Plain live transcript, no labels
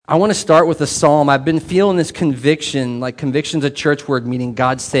I want to start with a psalm. I've been feeling this conviction, like conviction's a church word, meaning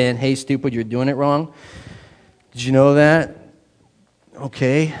God saying, hey, stupid, you're doing it wrong. Did you know that?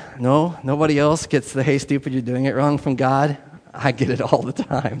 Okay, no, nobody else gets the, hey, stupid, you're doing it wrong from God? I get it all the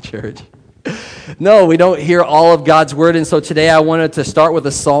time, church. No, we don't hear all of God's word, and so today I wanted to start with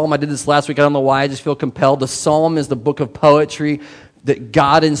a psalm. I did this last week. I don't know why. I just feel compelled. The psalm is the book of poetry that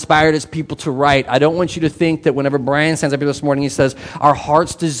God inspired his people to write. I don't want you to think that whenever Brian stands up here this morning, he says, our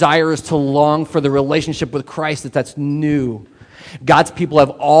heart's desire is to long for the relationship with Christ, that's new. God's people have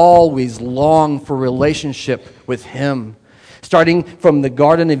always longed for relationship with him. Starting from the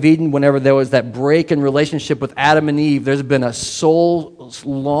Garden of Eden, whenever there was that break in relationship with Adam and Eve, there's been a soul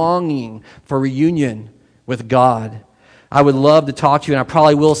longing for reunion with God. I would love to talk to you, and I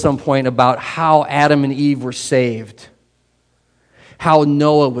probably will at some point, about how Adam and Eve were saved, how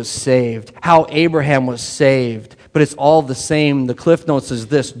Noah was saved, how Abraham was saved. But it's all the same. The Cliff Notes is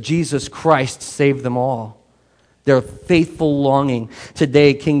this: Jesus Christ saved them all. Their faithful longing.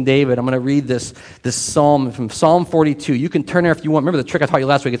 Today, King David, I'm going to read this psalm from Psalm 42. You can turn there if you want. Remember the trick I taught you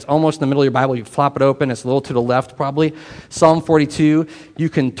last week? It's almost in the middle of your Bible. You flop it open. It's a little to the left probably. Psalm 42. You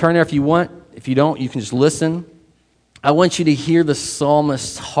can turn there if you want. If you don't, you can just listen. I want you to hear the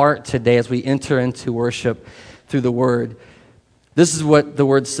psalmist's heart today as we enter into worship through the word. This is what the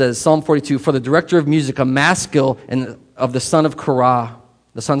word says. Psalm 42. For the director of music, a maskil of the sons of Korah.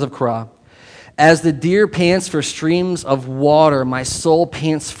 As the deer pants for streams of water, my soul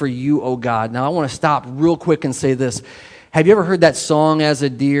pants for you, O God. Now, I want to stop real quick and say this. Have you ever heard that song, As a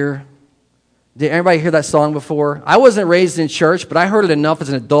Deer? Did anybody hear that song before? I wasn't raised in church, but I heard it enough as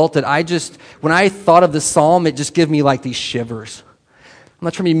an adult that when I thought of the psalm, it just gave me like these shivers. I'm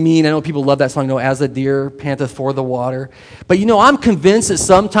not trying to be mean. I know people love that song, as the deer panteth for the water. But I'm convinced that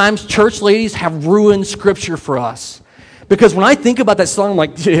sometimes church ladies have ruined Scripture for us. Because when I think about that song, I'm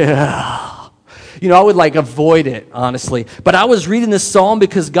like, yeah. I would avoid it, honestly. But I was reading this psalm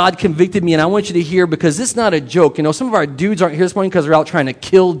because God convicted me, and I want you to hear, because it's not a joke. Some of our dudes aren't here this morning because they're out trying to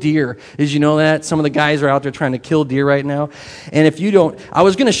kill deer. Did you know that? Some of the guys are out there trying to kill deer right now. And if you don't, I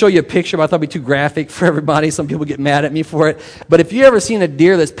was going to show you a picture, but I thought it'd be too graphic for everybody. Some people get mad at me for it. But if you ever seen a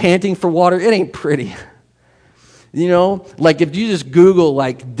deer that's panting for water, it ain't pretty. If you just Google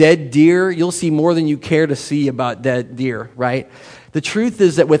dead deer, you'll see more than you care to see about dead deer, right? The truth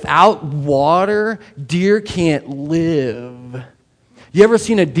is that without water, deer can't live. You ever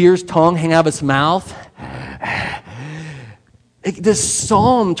seen a deer's tongue hang out of its mouth? This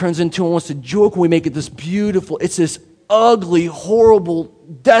psalm turns into almost a joke when we make it this beautiful. It's this ugly, horrible,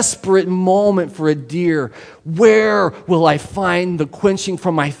 desperate moment for a deer. Where will I find the quenching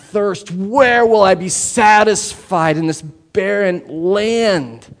from my thirst? Where will I be satisfied in this barren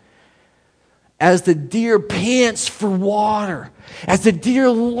land? As the deer pants for water, as the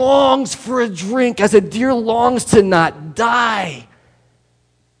deer longs for a drink, as the deer longs to not die,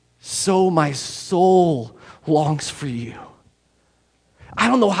 so my soul longs for you. I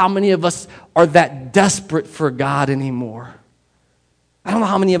don't know how many of us are that desperate for God anymore. I don't know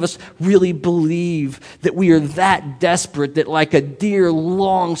how many of us really believe that we are that desperate that like a deer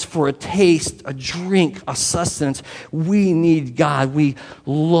longs for a taste, a drink, a sustenance. We need God. We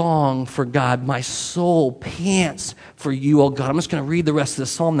long for God. My soul pants for you, oh God. I'm just going to read the rest of the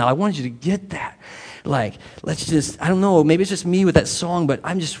psalm now. I wanted you to get that. I don't know, maybe it's just me with that song, but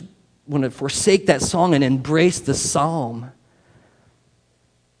I'm just want to forsake that song and embrace the psalm.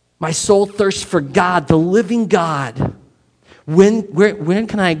 My soul thirsts for God, the living God. When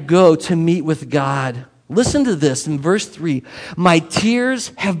can I go to meet with God? Listen to this in verse 3. My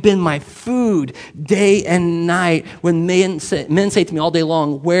tears have been my food day and night when men say to me all day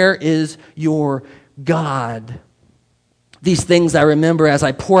long, where is your God? These things I remember as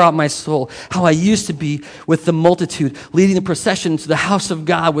I pour out my soul, how I used to be with the multitude, leading the procession to the house of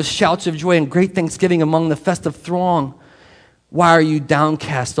God with shouts of joy and great thanksgiving among the festive throng. Why are you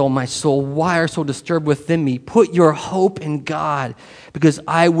downcast, O my soul? Why are you so disturbed within me? Put your hope in God, because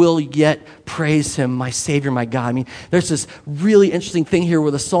I will yet praise him, my Savior, my God. There's this really interesting thing here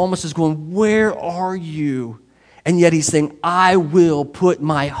where the psalmist is going, where are you? And yet he's saying, I will put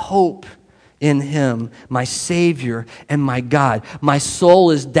my hope in him, my Savior and my God. My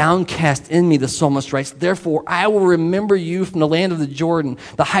soul is downcast in me, the psalmist writes. Therefore, I will remember you from the land of the Jordan,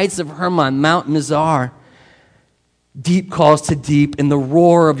 the heights of Hermon, Mount Mizar. Deep calls to deep in the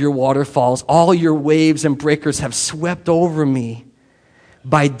roar of your waterfalls. All your waves and breakers have swept over me.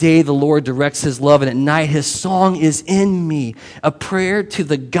 By day the Lord directs his love, and at night his song is in me, a prayer to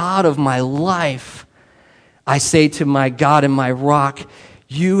the God of my life. I say to my God and my rock,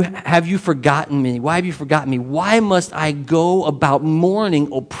 Have you forgotten me? Why have you forgotten me? Why must I go about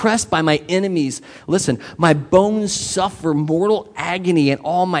mourning, oppressed by my enemies? Listen, my bones suffer mortal agony, and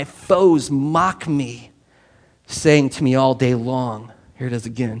all my foes mock me, saying to me all day long, here it is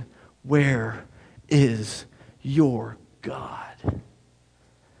again, where is your God?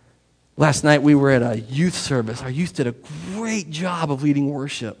 Last night we were at a youth service. Our youth did a great job of leading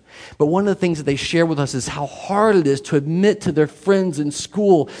worship. But one of the things that they share with us is how hard it is to admit to their friends in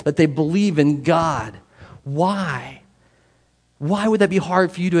school that they believe in God. Why? Why would that be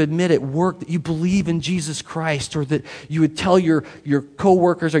hard for you to admit at work that you believe in Jesus Christ, or that you would tell your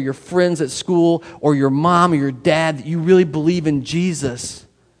coworkers or your friends at school or your mom or your dad that you really believe in Jesus?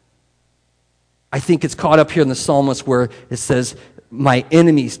 I think it's caught up here in the psalmist where it says, my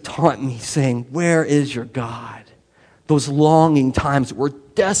enemies taunt me, saying, where is your God? Those longing times, we're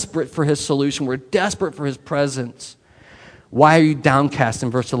desperate for his solution. We're desperate for his presence. Why are you downcast in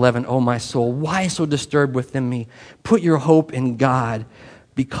verse 11, O my soul? Why so disturbed within me? Put your hope in God,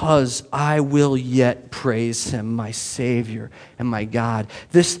 because I will yet praise him, my Savior and my God.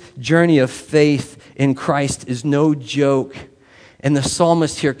 This journey of faith in Christ is no joke. And the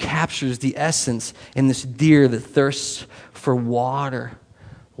psalmist here captures the essence in this deer that thirsts for water,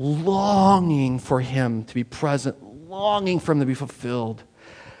 longing for him to be present, longing for him to be fulfilled.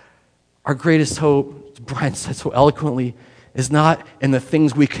 Our greatest hope, as Brian said so eloquently, is not in the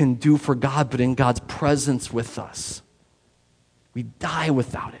things we can do for God, but in God's presence with us. We die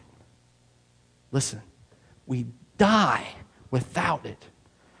without it. Listen, we die without it.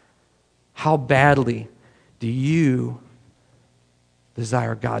 How badly do you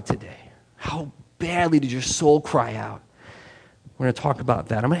desire God today? How badly did your soul cry out? We're going to talk about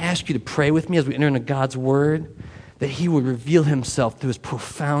that. I'm going to ask you to pray with me as we enter into God's word, that he would reveal himself through his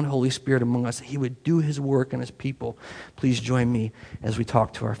profound Holy Spirit among us, that he would do his work in his people. Please join me as we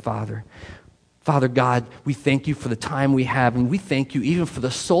talk to our Father. Father God, we thank you for the time we have, and we thank you even for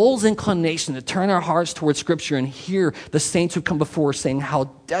the soul's inclination to turn our hearts towards Scripture and hear the saints who come before us saying how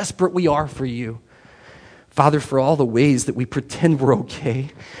desperate we are for you. Father, for all the ways that we pretend we're okay,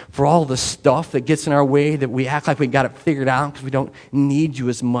 for all the stuff that gets in our way, that we act like we got it figured out because we don't need you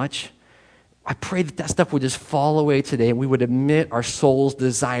as much, I pray that that stuff would just fall away today and we would admit our soul's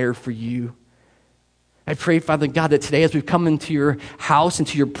desire for you. I pray, Father God, that today as we've come into your house,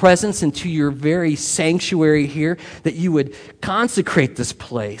 into your presence, into your very sanctuary here, that you would consecrate this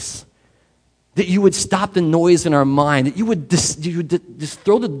place, that you would stop the noise in our mind, that you would just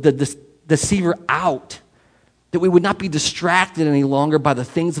throw the deceiver out, that we would not be distracted any longer by the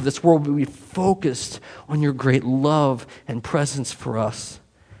things of this world, but be focused on your great love and presence for us.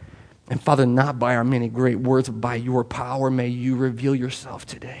 And Father, not by our many great words, but by your power, may you reveal yourself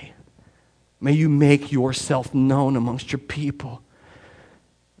today. May you make yourself known amongst your people.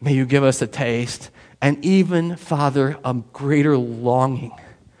 May you give us a taste and even, Father, a greater longing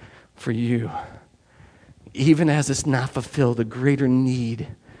for you. Even as it's not fulfilled, a greater need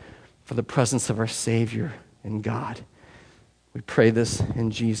for the presence of our Savior and God. We pray this in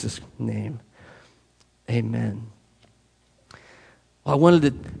Jesus' name. Amen. Well, I wanted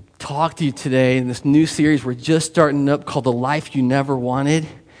to talk to you today in this new series we're just starting up called The Life You Never Wanted.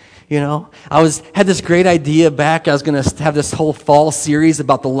 You know, had this great idea back. I was going to have this whole fall series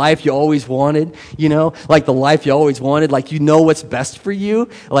about the life you always wanted, you know, like the life you always wanted, like you know what's best for you.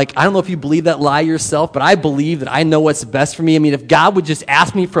 Like, I don't know if you believe that lie yourself, but I believe that I know what's best for me. I mean, if God would just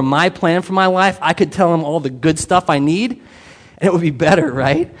ask me for my plan for my life, I could tell him all the good stuff I need, and it would be better,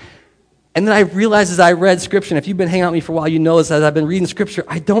 right? And then I realized as I read Scripture, and if you've been hanging out with me for a while, you know this, as I've been reading Scripture,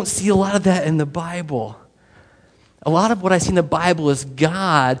 I don't see a lot of that in the Bible. A lot of what I see in the Bible is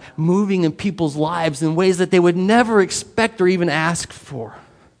God moving in people's lives in ways that they would never expect or even ask for.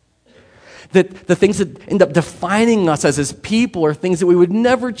 That the things that end up defining us as his people are things that we would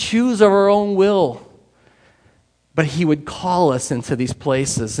never choose of our own will. But he would call us into these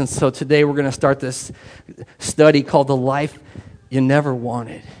places. And so today we're going to start this study called The Life You Never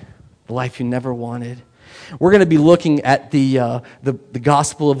Wanted. The Life You Never Wanted. We're going to be looking at the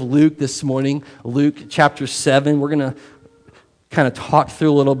Gospel of Luke this morning, Luke chapter 7. We're going to kind of talk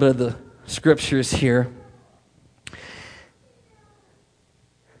through a little bit of the scriptures here.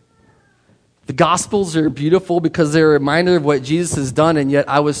 The Gospels are beautiful because they're a reminder of what Jesus has done, and yet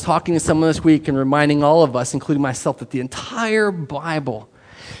I was talking to someone this week and reminding all of us, including myself, that the entire Bible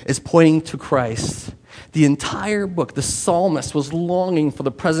is pointing to Christ. The entire book, the psalmist was longing for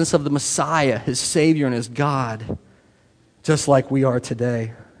the presence of the Messiah, his Savior and his God, just like we are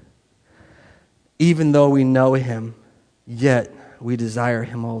today. Even though we know him, yet we desire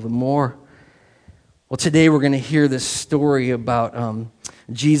him all the more. Well, today we're going to hear this story about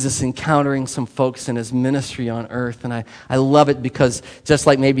Jesus encountering some folks in his ministry on earth. And I love it because just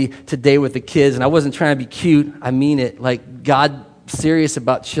like maybe today with the kids, and I wasn't trying to be cute, I mean it, like God serious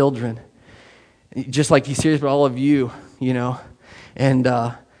about children. Just like he's serious about all of you, you know. And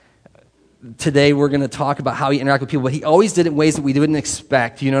today we're going to talk about how he interacted with people, but he always did it in ways that we didn't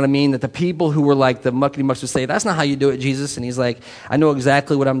expect, you know what I mean? That the people who were like the muckety mucks would say, that's not how you do it, Jesus. And he's like, I know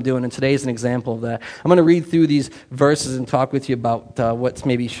exactly what I'm doing, and today is an example of that. I'm going to read through these verses and talk with you about what's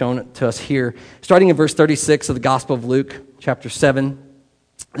maybe shown to us here. Starting in verse 36 of the Gospel of Luke, chapter 7.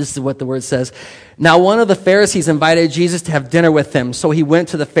 This is what the word says. Now one of the Pharisees invited Jesus to have dinner with him, so he went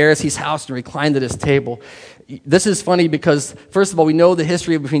to the Pharisee's house and reclined at his table. This is funny because, first of all, we know the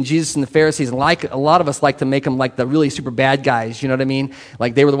history between Jesus and the Pharisees, and like a lot of us like to make them like the really super bad guys, you know what I mean?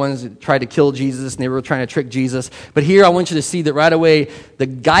 Like they were the ones that tried to kill Jesus, and they were trying to trick Jesus. But here I want you to see that right away, the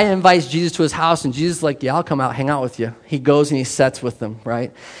guy invites Jesus to his house, and Jesus is like, yeah, I'll come out, hang out with you. He goes and he sits with them,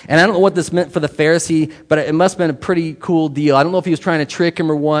 right? And I don't know what this meant for the Pharisee, but it must have been a pretty cool deal. I don't know if he was trying to trick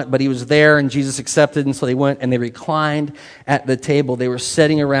him or what, but he was there, and Jesus accepted, and so they went and they reclined at the table. They were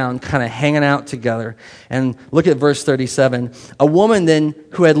sitting around, kind of hanging out together. And look at verse 37. A woman then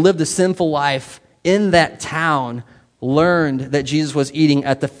who had lived a sinful life in that town learned that Jesus was eating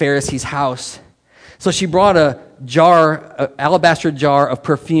at the Pharisee's house. So she brought an alabaster jar of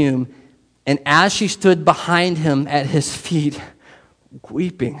perfume, and as she stood behind him at his feet,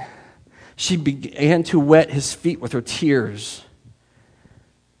 weeping, she began to wet his feet with her tears.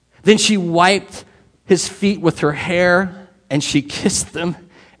 Then she wiped his feet with her hair, and she kissed them,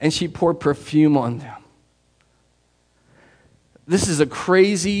 and she poured perfume on them. This is a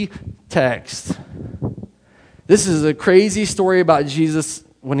crazy text. This is a crazy story about Jesus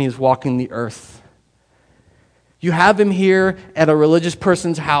when he was walking the earth. You have him here at a religious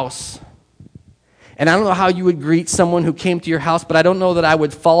person's house. And I don't know how you would greet someone who came to your house, but I don't know that I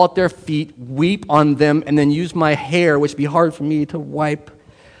would fall at their feet, weep on them, and then use my hair, which would be hard for me to wipe,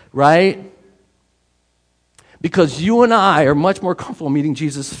 right? Because you and I are much more comfortable meeting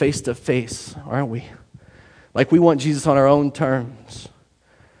Jesus face to face, aren't we? Like we want Jesus on our own terms.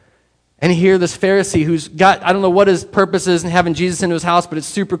 And here this Pharisee who's got, I don't know what his purpose is in having Jesus into his house, but it's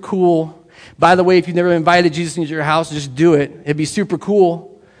super cool. By the way, if you've never invited Jesus into your house, just do it. It'd be super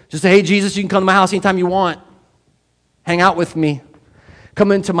cool. Just say, hey, Jesus, you can come to my house anytime you want. Hang out with me.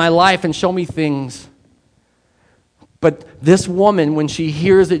 Come into my life and show me things. But this woman, when she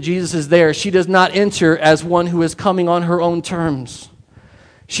hears that Jesus is there, she does not enter as one who is coming on her own terms.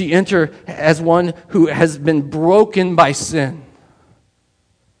 She enters as one who has been broken by sin,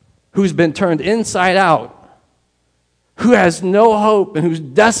 who's been turned inside out, who has no hope and who's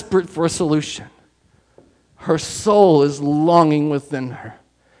desperate for a solution. Her soul is longing within her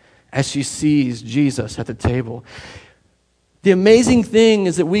as she sees Jesus at the table. The amazing thing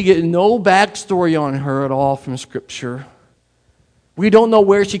is that we get no backstory on her at all from Scripture. We don't know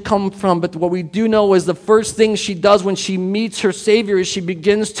where she comes from, but what we do know is the first thing she does when she meets her Savior is she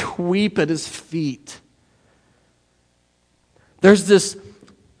begins to weep at his feet. There's this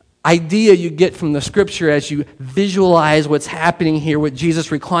idea you get from the Scripture as you visualize what's happening here with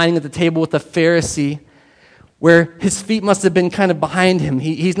Jesus reclining at the table with the Pharisee, where his feet must have been kind of behind him.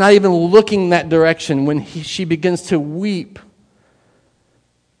 He's not even looking that direction when she begins to weep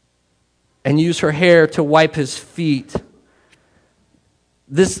and use her hair to wipe his feet.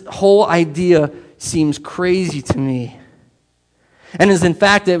 This whole idea seems crazy to me. And as in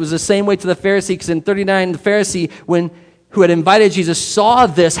fact, it was the same way to the Pharisee, because in 39, the Pharisee, who had invited Jesus, saw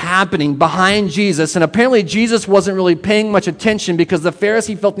this happening behind Jesus, and apparently Jesus wasn't really paying much attention because the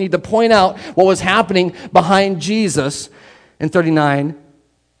Pharisee felt the need to point out what was happening behind Jesus. In 39,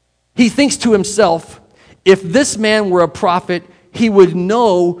 he thinks to himself, if this man were a prophet, he would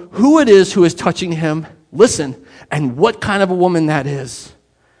know who it is who is touching him. Listen, and what kind of a woman that is.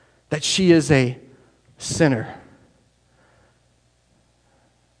 That she is a sinner.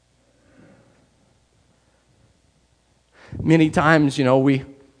 Many times, we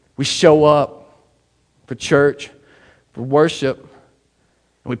show up for church, for worship,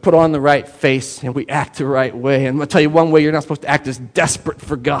 and we put on the right face and we act the right way. And I'll tell you one way you're not supposed to act is desperate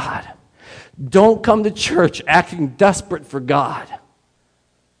for God. Don't come to church acting desperate for God,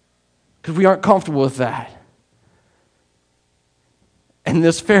 because we aren't comfortable with that. And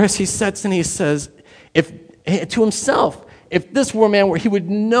this Pharisee sits and he says, to himself, if this were a man where he would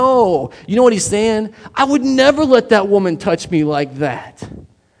know, you know what he's saying? I would never let that woman touch me like that.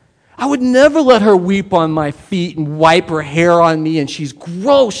 I would never let her weep on my feet and wipe her hair on me, and she's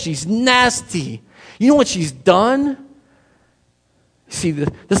gross, she's nasty. You know what she's done? See,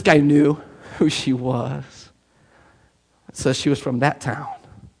 this guy knew who she was. It says she was from that town.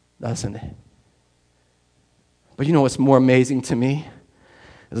 doesn't it? But you know what's more amazing to me?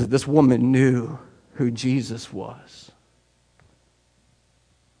 Is that this woman knew who Jesus was.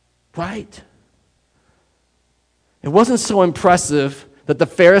 Right? It wasn't so impressive that the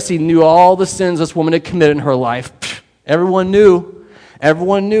Pharisee knew all the sins this woman had committed in her life. Everyone knew.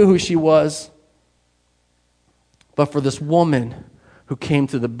 Everyone knew who she was. But for this woman who came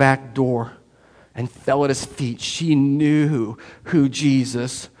to the back door and fell at his feet, she knew who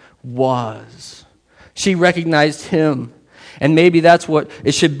Jesus was. She recognized him. And maybe that's what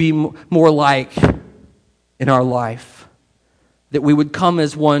it should be more like in our life. That we would come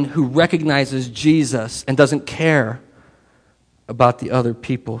as one who recognizes Jesus and doesn't care about the other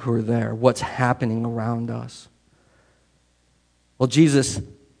people who are there, what's happening around us. Well, Jesus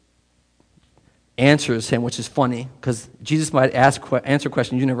answers him, which is funny, because Jesus might answer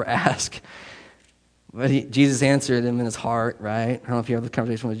questions you never ask. But Jesus answered him in his heart, right? I don't know if you have the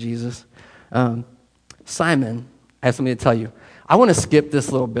conversation with Jesus. Simon, I have something to tell you. I want to skip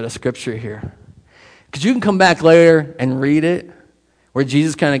this little bit of scripture here, because you can come back later and read it, where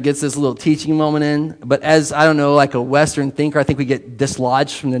Jesus kind of gets this little teaching moment in. But as, I don't know, like a Western thinker, I think we get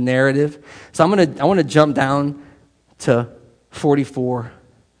dislodged from the narrative. So I want to jump down to 44.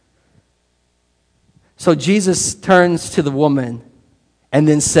 So Jesus turns to the woman and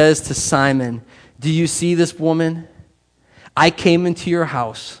then says to Simon, "Do you see this woman? I came into your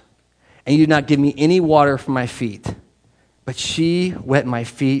house, and you did not give me any water for my feet. But she wet my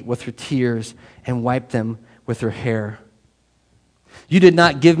feet with her tears and wiped them with her hair. You did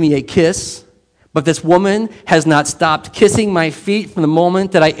not give me a kiss, but this woman has not stopped kissing my feet from the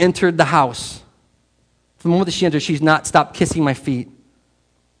moment that I entered the house. From the moment that she entered, she's not stopped kissing my feet.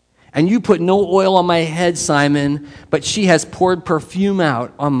 And you put no oil on my head, Simon, but she has poured perfume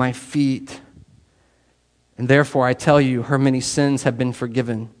out on my feet. And therefore I tell you, her many sins have been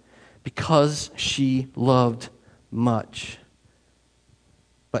forgiven, because she loved much.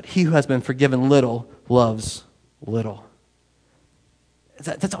 But he who has been forgiven little loves little."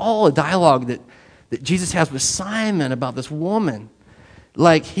 That's all a dialogue that Jesus has with Simon about this woman.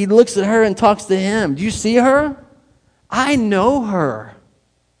 Like, he looks at her and talks to him. Do you see her? I know her.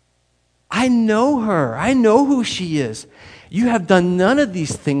 I know her. I know who she is. You have done none of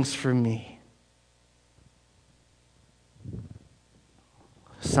these things for me.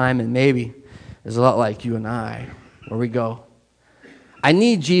 Simon maybe is a lot like you and I, where we go, I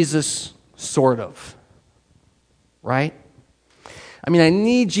need Jesus, sort of. Right? I mean, I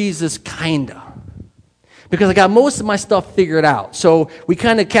need Jesus, kinda. Because I got most of my stuff figured out. So we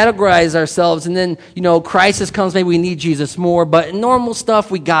kind of categorize ourselves, and then, crisis comes, maybe we need Jesus more. But in normal stuff,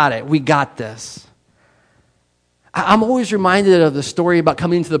 we got it. We got this. I'm always reminded of the story about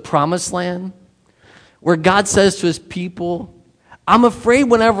coming into the promised land, where God says to his people, I'm afraid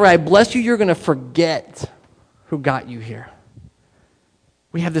whenever I bless you, you're going to forget who got you here.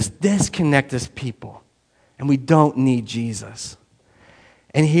 We have this disconnect as people, and we don't need Jesus.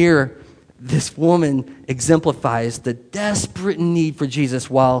 And here, this woman exemplifies the desperate need for Jesus,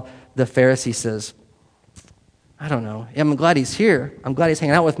 while the Pharisee says, I don't know. I'm glad he's here. I'm glad he's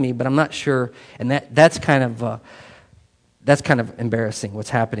hanging out with me, but I'm not sure. And that's kind of embarrassing, what's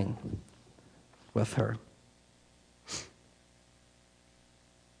happening with her.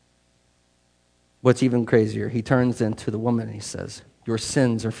 What's even crazier, he turns then to the woman and he says, your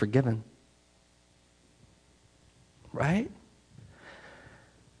sins are forgiven. Right?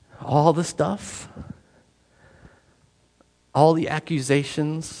 All the stuff, all the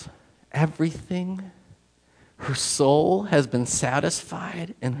accusations, everything, her soul has been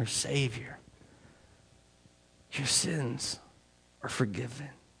satisfied in her Savior. Your sins are forgiven.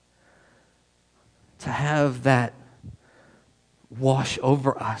 To have that wash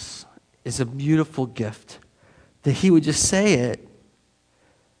over us is a beautiful gift. That he would just say it.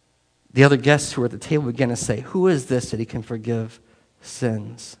 The other guests who were at the table began to say, who is this that he can forgive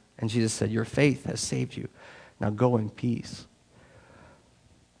sins? And Jesus said, your faith has saved you. Now go in peace.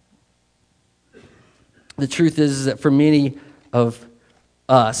 The truth is that for many of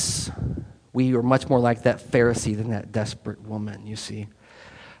us, we are much more like that Pharisee than that desperate woman, you see.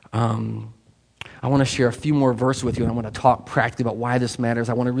 I want to share a few more verses with you, and I want to talk practically about why this matters.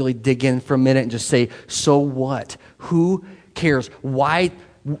 I want to really dig in for a minute and just say, so what? Who cares? Why?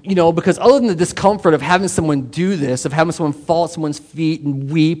 Because other than the discomfort of having someone do this, of having someone fall at someone's feet and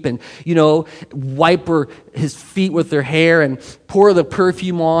weep and, wipe his feet with their hair and pour the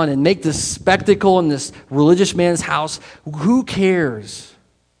perfume on and make this spectacle in this religious man's house, who cares?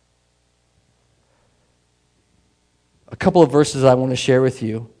 A couple of verses I want to share with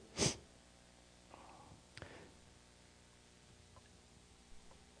you.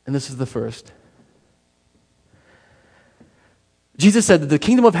 And this is the first. Jesus said that the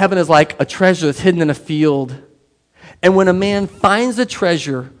kingdom of heaven is like a treasure that's hidden in a field. And when a man finds a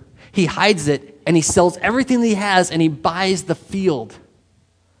treasure, he hides it and he sells everything that he has and he buys the field.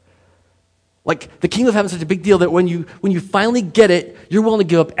 Like the kingdom of heaven is such a big deal that when you finally get it, you're willing to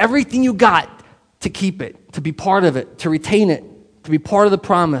give up everything you got to keep it, to be part of it, to retain it, to be part of the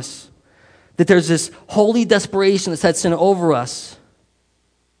promise. That there's this holy desperation that sets in over us.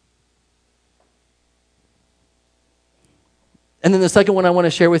 And then the second one I want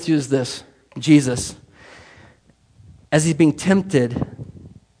to share with you is this. Jesus, as he's being tempted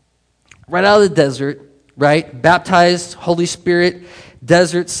right out of the desert, right? Baptized, Holy Spirit,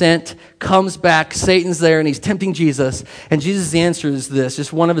 desert sent, comes back, Satan's there, and he's tempting Jesus. And Jesus' answer is this,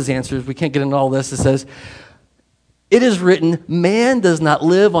 just one of his answers. We can't get into all this. It says, "It is written, man does not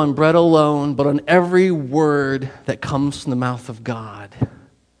live on bread alone, but on every word that comes from the mouth of God."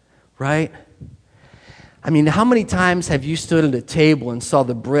 Right? I mean, how many times have you stood at a table and saw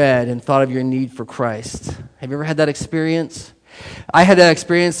the bread and thought of your need for Christ? Have you ever had that experience? I had that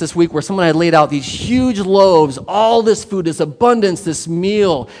experience this week where someone had laid out these huge loaves, all this food, this abundance, this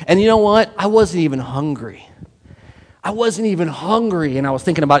meal. And you know what? I wasn't even hungry. I wasn't even hungry, and I was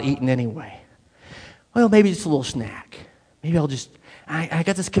thinking about eating anyway. Well, maybe just a little snack. Maybe I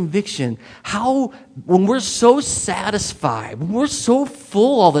got this conviction. How, when we're so satisfied, when we're so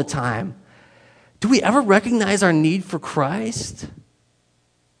full all the time, do we ever recognize our need for Christ?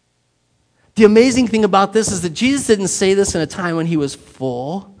 The amazing thing about this is that Jesus didn't say this in a time when he was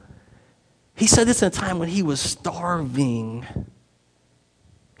full. He said this in a time when he was starving.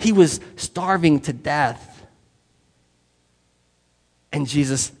 He was starving to death. And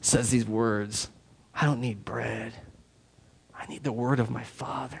Jesus says these words, "I don't need bread. I need the word of my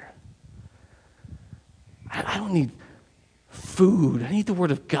Father. I don't need food. I need the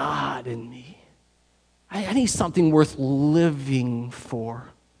word of God in me. I need something worth living for.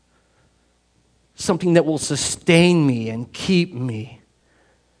 Something that will sustain me and keep me."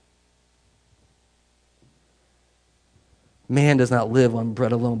 Man does not live on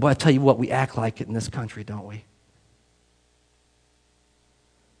bread alone. But I tell you what, we act like it in this country, don't we?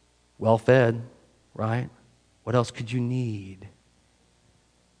 Well-fed, right? What else could you need?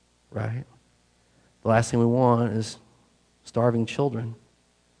 Right? The last thing we want is starving children.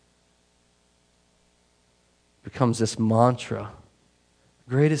 It becomes this mantra.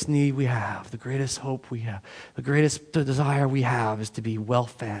 The greatest need we have, the greatest hope we have, the greatest desire we have is to be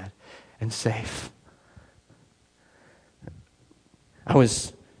well-fed and safe. I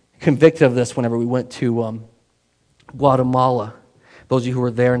was convicted of this whenever we went to Guatemala. Those of you who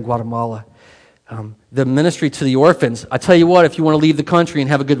were there in Guatemala. The ministry to the orphans. I tell you what, if you want to leave the country and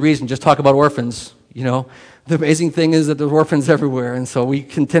have a good reason, just talk about orphans. You know, the amazing thing is that there's orphans everywhere, and so we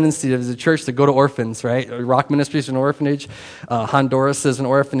can tendency as a church to go to orphans, right? Rock Ministry is an orphanage. Honduras is an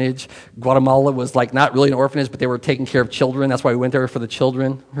orphanage. Guatemala was like not really an orphanage, but they were taking care of children. That's why we went there for the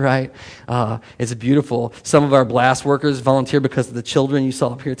children, right? It's beautiful. Some of our blast workers volunteer because of the children you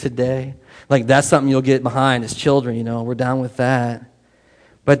saw up here today. Like that's something you'll get behind is children, you know. We're down with that.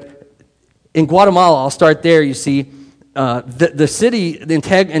 But in Guatemala, I'll start there, you see, the city,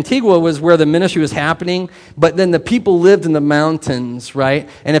 Antigua was where the ministry was happening, but then the people lived in the mountains, right?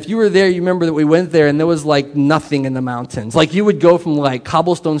 And if you were there, you remember that we went there and there was like nothing in the mountains. Like you would go from like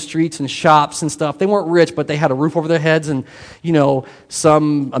cobblestone streets and shops and stuff. They weren't rich, but they had a roof over their heads and, you know,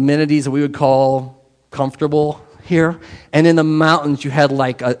 some amenities that we would call comfortable here. And in the mountains, you had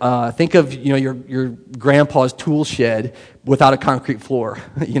like, think of, you know, your grandpa's tool shed without a concrete floor,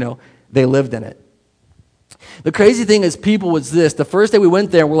 you know. They lived in it. The crazy thing is people was this. The first day we went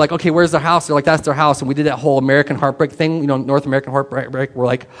there, we're like, okay, where's their house? They're like, that's their house. And we did that whole American heartbreak thing, you know, North American heartbreak. We're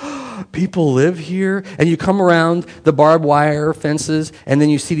like, oh, people live here? And you come around the barbed wire fences, and then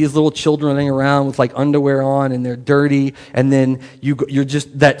you see these little children running around with like underwear on, and they're dirty. And then you're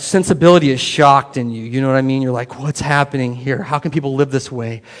just, that sensibility is shocked in you. You know what I mean? You're like, what's happening here? How can people live this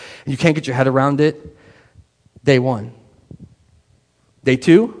way? And you can't get your head around it. Day one. Day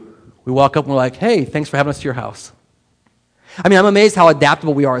two. We walk up and we're like, hey, thanks for having us to your house. I mean, I'm amazed how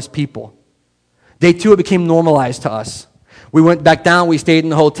adaptable we are as people. Day two, it became normalized to us. We went back down, we stayed in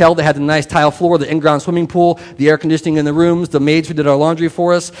the hotel that had the nice tile floor, the in-ground swimming pool, the air conditioning in the rooms, the maids who did our laundry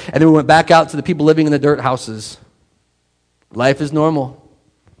for us, and then we went back out to the people living in the dirt houses. Life is normal.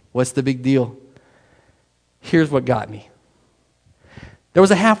 What's the big deal? Here's what got me. There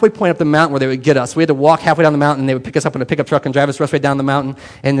was a halfway point up the mountain where they would get us. We had to walk halfway down the mountain, and they would pick us up in a pickup truck and drive us the rest of the way down the mountain,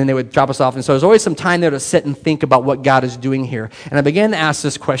 and then they would drop us off. And so there's always some time there to sit and think about what God is doing here. And I began to ask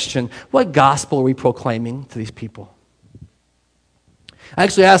this question, what gospel are we proclaiming to these people? I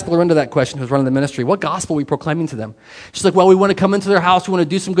actually asked Lorinda that question, who's running the ministry. What gospel are we proclaiming to them? She's like, well, we want to come into their house. We want to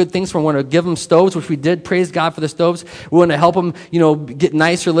do some good things for them. We want to give them stoves, which we did. Praise God for the stoves. We want to help them, get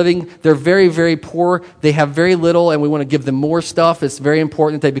nicer living. They're very, very poor. They have very little, and we want to give them more stuff. It's very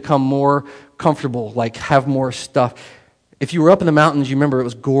important that they become more comfortable, like have more stuff. If you were up in the mountains, you remember it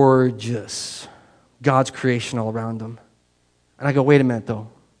was gorgeous. God's creation all around them. And I go, wait a minute, though.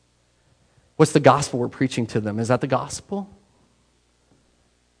 What's the gospel we're preaching to them? Is that the gospel?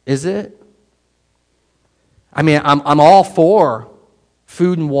 Is it? I mean, I'm all for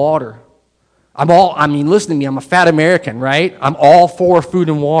food and water. Listen to me, I'm a fat American, right? I'm all for food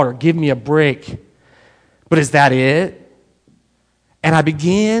and water. Give me a break. But is that it? And I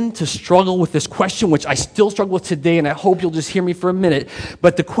began to struggle with this question, which I still struggle with today, and I hope you'll just hear me for a minute.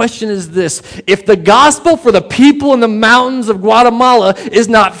 But the question is this: if the gospel for the people in the mountains of Guatemala is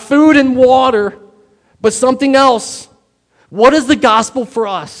not food and water, but something else, what is the gospel for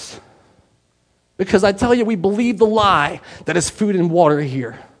us? Because I tell you, we believe the lie that is food and water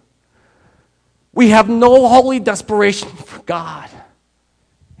here. We have no holy desperation for God,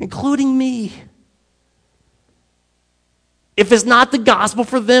 including me. If it's not the gospel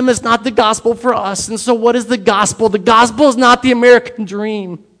for them, it's not the gospel for us. And so what is the gospel? The gospel is not the American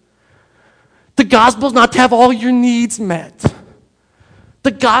dream. The gospel is not to have all your needs met.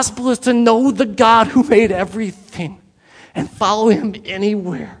 The gospel is to know the God who made everything and follow him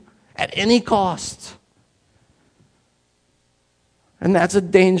anywhere, at any cost. And that's a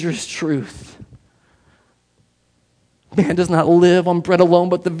dangerous truth. Man does not live on bread alone,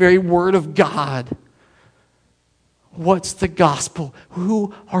 but the very word of God. What's the gospel?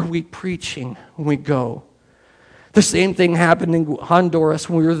 Who are we preaching when we go? The same thing happened in Honduras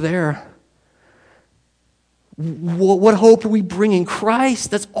when we were there. What hope are we bringing?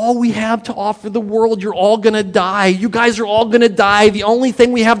 Christ. That's all we have to offer the world. You're all going to die. You guys are all going to die. The only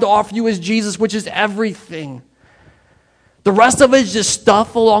thing we have to offer you is Jesus, which is everything. The rest of it is just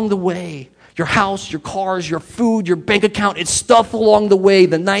stuff along the way. Your house, your cars, your food, your bank account, it's stuff along the way.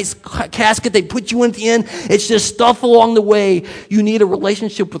 The nice casket they put you in at the end, it's just stuff along the way. You need a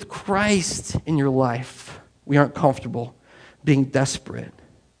relationship with Christ in your life. We aren't comfortable being desperate.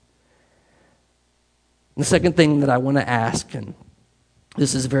 And the second thing that I want to ask, and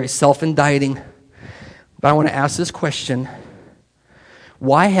this is very self-indicting, but I want to ask this question: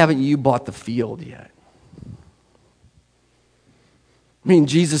 why haven't you bought the field yet?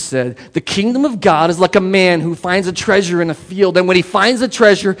 Jesus said, the kingdom of God is like a man who finds a treasure in a field. And when he finds the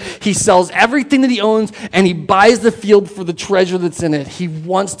treasure, he sells everything that he owns and he buys the field for the treasure that's in it. He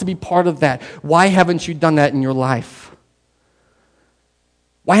wants to be part of that. Why haven't you done that in your life?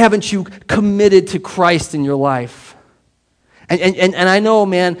 Why haven't you committed to Christ in your life? And I know,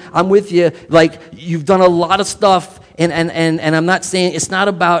 man, I'm with you. Like, you've done a lot of stuff, and I'm not saying, it's not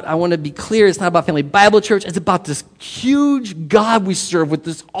about, I want to be clear, it's not about Family Bible Church. It's about this huge God we serve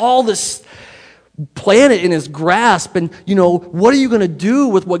with all this planet in his grasp. And, what are you going to do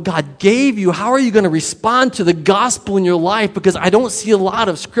with what God gave you? How are you going to respond to the gospel in your life? Because I don't see a lot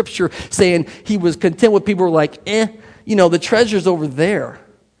of scripture saying he was content with people who were like, the treasure's over there,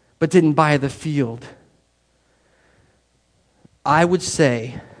 but didn't buy the field. I would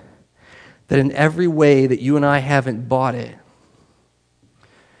say that in every way that you and I haven't bought it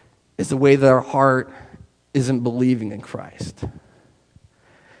is the way that our heart isn't believing in Christ.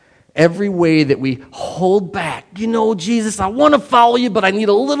 Every way that we hold back, Jesus, I want to follow you, but I need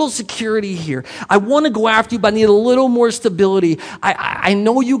a little security here. I want to go after you, but I need a little more stability. I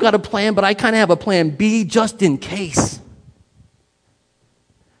know you got a plan, but I kind of have a plan B just in case.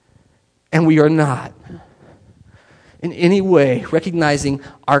 And we are not in any way recognizing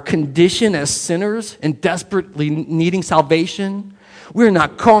our condition as sinners and desperately needing salvation. We're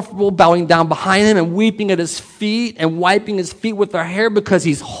not comfortable bowing down behind him and weeping at his feet and wiping his feet with our hair because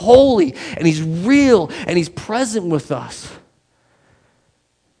he's holy and he's real and he's present with us.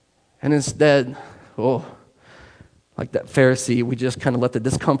 And instead, like that Pharisee, we just kind of let the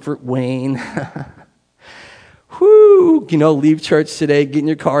discomfort wane. Leave church today, get in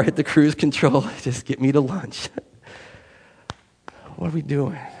your car, hit the cruise control, just get me to lunch. What are we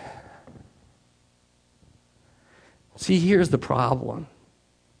doing? See, here's the problem.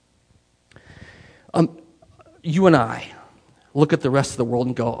 You and I look at the rest of the world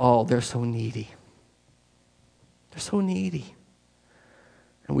and go, oh, they're so needy. They're so needy.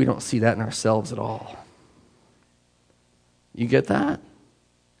 And we don't see that in ourselves at all. You get that?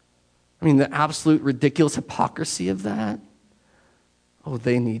 The absolute ridiculous hypocrisy of that. Oh,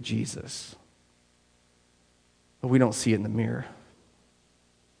 they need Jesus. But we don't see it in the mirror.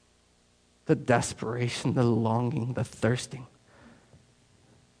 The desperation, the longing, the thirsting.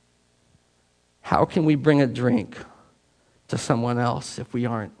 How can we bring a drink to someone else if we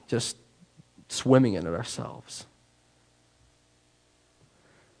aren't just swimming in it ourselves?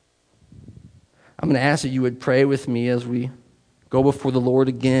 I'm going to ask that you would pray with me as we go before the Lord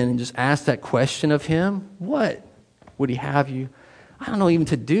again and just ask that question of him. What would he have you? I don't know even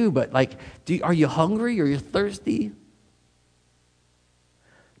to do, but are you hungry or are you thirsty?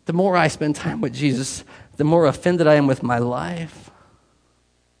 The more I spend time with Jesus, the more offended I am with my life.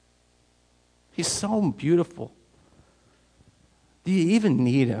 He's so beautiful. Do you even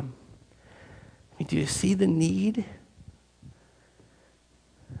need him? Do you see the need?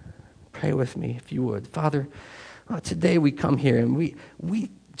 Pray with me if you would. Father, today we come here and we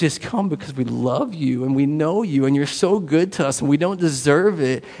just come because we love you and we know you and you're so good to us and we don't deserve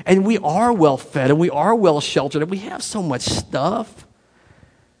it. And we are well fed and we are well sheltered and we have so much stuff.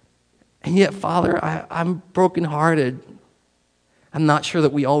 And yet, Father, I'm brokenhearted. I'm not sure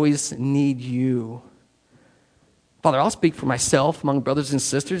that we always need you. Father, I'll speak for myself among brothers and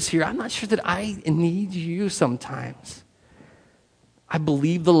sisters here. I'm not sure that I need you sometimes. I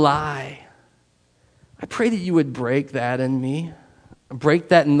believe the lie. I pray that you would break that in me. Break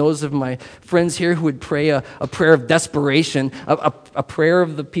that in those of my friends here who would pray a prayer of desperation, a prayer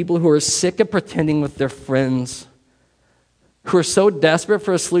of the people who are sick of pretending with their friends, who are so desperate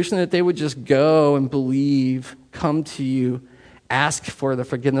for a solution that they would just go and believe, come to you, ask for the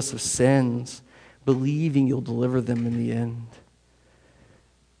forgiveness of sins, believing you'll deliver them in the end.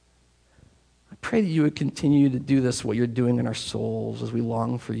 I pray that you would continue to do this, what you're doing in our souls as we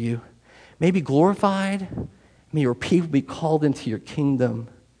long for you. May be glorified. May your people be called into your kingdom.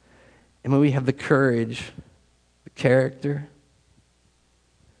 And may we have the courage, the character,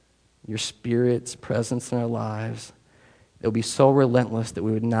 your Spirit's presence in our lives. It will be so relentless that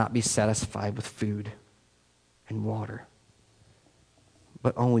we would not be satisfied with food and water,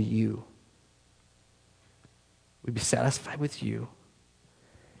 but only you. We'd be satisfied with you.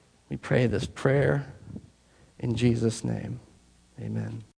 We pray this prayer in Jesus' name. Amen.